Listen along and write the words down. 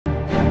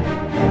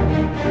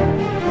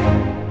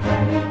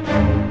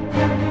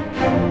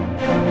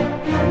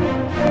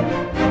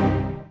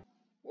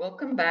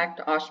back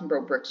to Awesome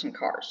Bro Bricks and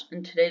Cars.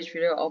 In today's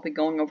video, I'll be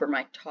going over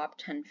my top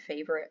 10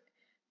 favorite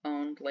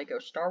owned LEGO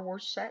Star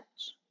Wars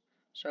sets.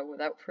 So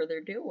without further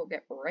ado, we'll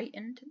get right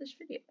into this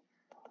video.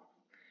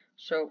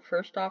 So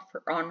first off,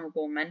 for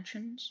honorable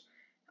mentions,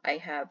 I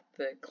have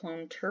the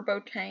Clone Turbo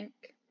Tank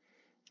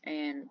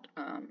and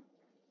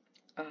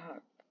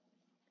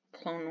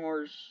Clone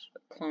Wars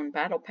Clone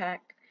Battle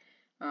Pack.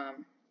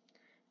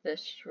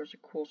 This was a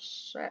cool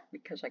set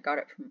because I got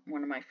it from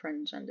one of my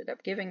friends, ended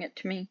up giving it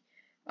to me.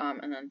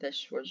 And then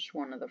this was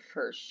one of the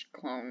first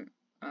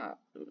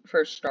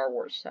first Star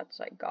Wars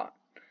sets I got.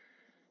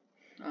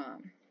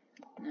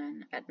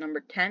 And at number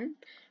 10,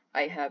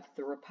 I have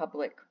the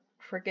Republic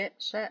Frigate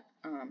set.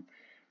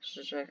 This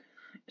is a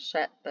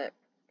set that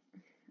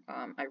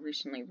I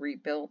recently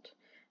rebuilt.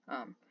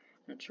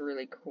 It's a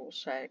really cool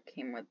set. It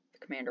came with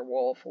Commander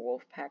Wolf, a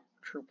Wolfpack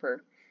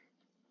Trooper,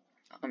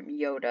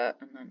 Yoda,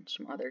 and then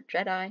some other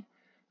Jedi.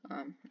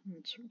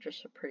 It's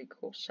just a pretty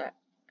cool set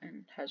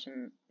and has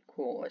a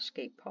cool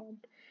escape pod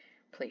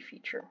play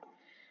feature.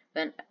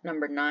 Then at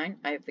number 9,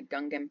 I have the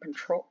Gungan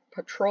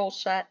Patrol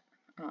set.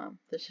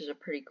 This is a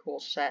pretty cool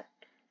set.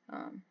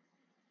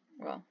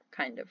 Well,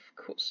 kind of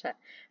cool set,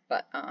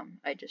 but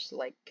I just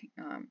like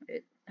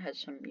it has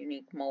some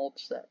unique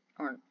molds that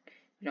you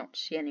don't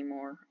see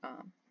anymore,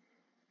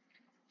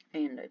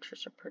 and it's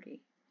just a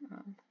pretty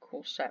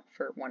cool set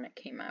for when it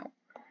came out.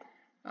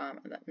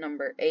 At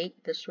number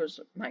 8, this was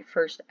my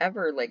first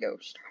ever LEGO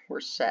Star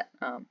Wars set.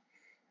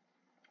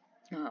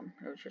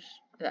 It was just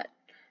that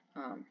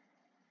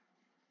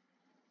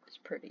it's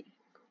pretty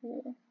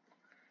cool.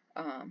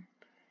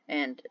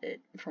 And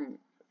from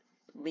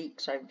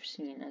leaks I've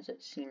seen, as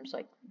it seems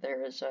like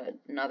there is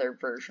another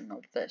version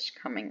of this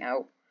coming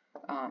out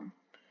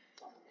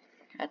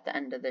at the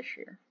end of this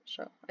year.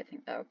 So I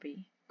think that would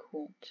be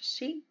cool to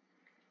see.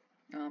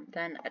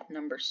 Then at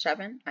number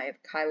 7, I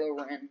have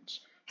Kylo Ren's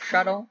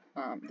Shuttle.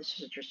 This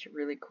is just a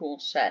really cool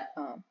set.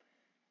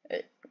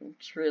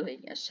 It's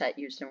really a set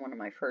used in one of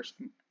my first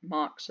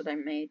mocks that I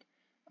made.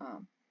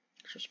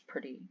 It's just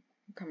pretty,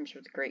 comes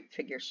with great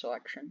figure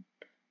selection,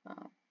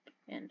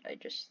 and I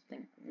just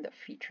think the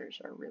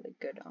features are really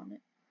good on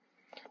it.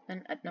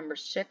 Then at number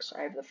 6,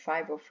 I have the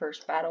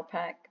 501st Battle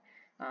Pack.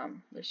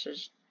 This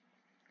is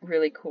a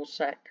really cool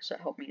set because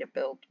it helped me to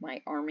build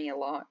my army a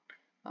lot.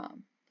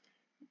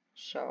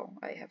 So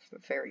I have a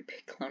very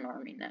big clone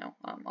army now.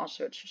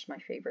 Also, it's just my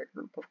favorite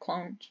group of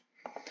clones.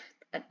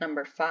 At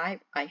number 5,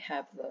 I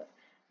have the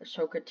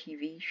Ahsoka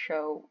TV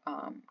show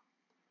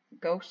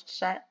Ghost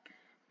set.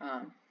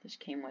 This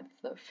came with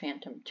the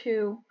Phantom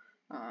 2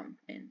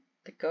 and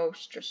the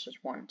Ghost just as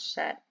one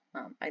set.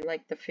 I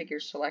like the figure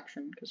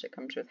selection because it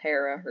comes with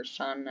Hera, her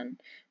son, and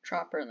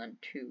Chopper, and then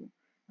 2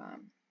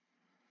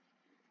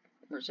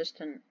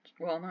 Resistance,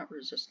 well, not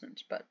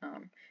Resistance, but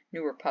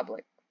New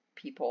Republic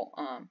people.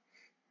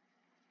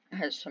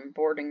 Has some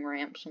boarding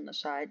ramps on the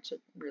sides,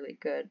 it's really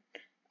good.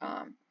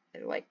 I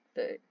like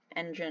the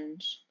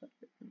engines,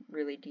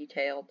 really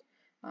detailed.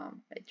 I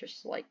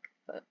just like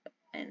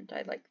and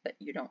I like that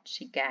you don't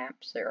see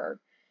gaps.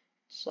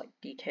 It's like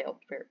detailed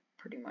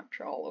pretty much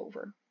all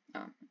over.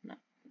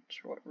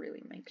 That's what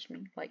really makes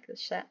me like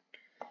this set.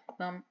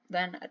 Then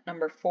at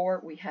number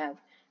 4, we have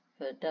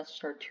the Death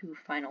Star 2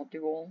 Final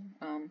Duel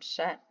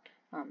set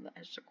that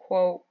has a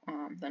quote.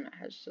 Then it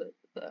has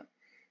the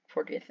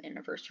 40th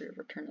anniversary of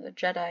Return of the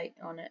Jedi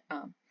on it.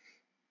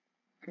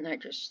 And I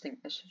just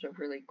think this is a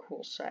really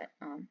cool set,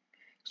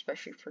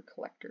 especially for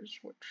collectors,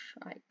 which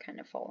I kind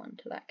of fall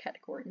into that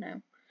category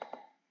now.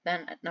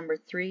 Then at number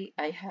 3,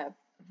 I have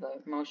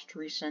the most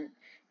recent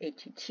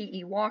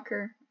AT-AT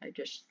Walker. I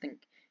just think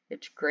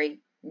it's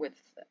great with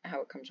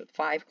how it comes with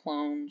 5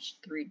 clones,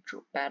 3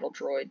 battle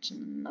droids,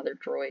 and another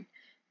droid,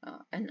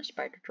 and a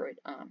spider droid.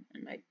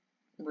 And I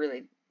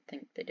really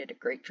think they did a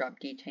great job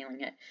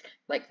detailing it.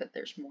 Like that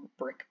there's more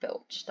brick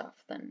built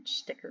stuff than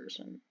stickers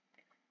and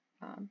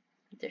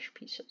dish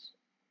pieces.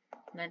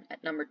 And then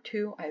at number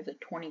 2, I have the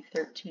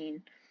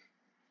 2013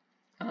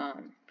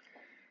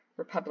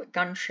 Republic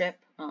Gunship.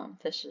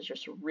 This is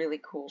just a really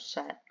cool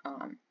set,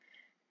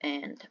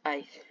 and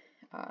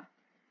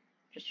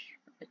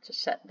it's a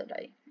set that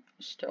I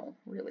still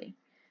really,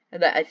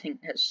 that I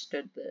think has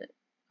stood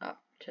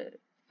up to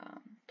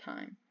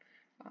time.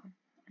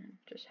 And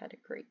just had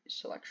a great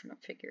selection of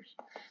figures.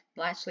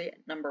 Lastly,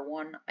 at number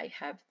 1, I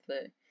have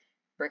the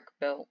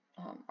brick-built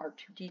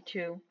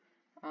R2-D2,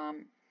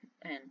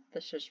 and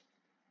this is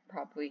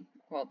probably,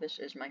 well, this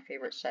is my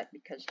favorite set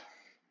because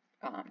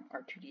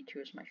R2-D2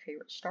 is my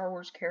favorite Star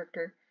Wars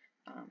character,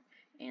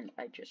 and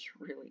I just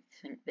really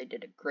think they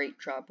did a great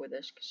job with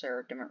this because there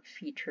are different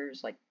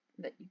features like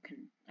that you can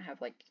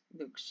have, like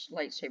Luke's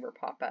lightsaber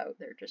pop out.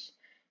 There are just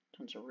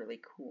tons of really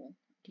cool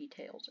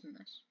details in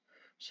this.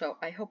 So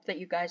I hope that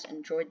you guys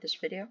enjoyed this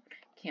video.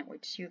 Can't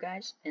wait to see you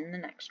guys in the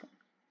next one.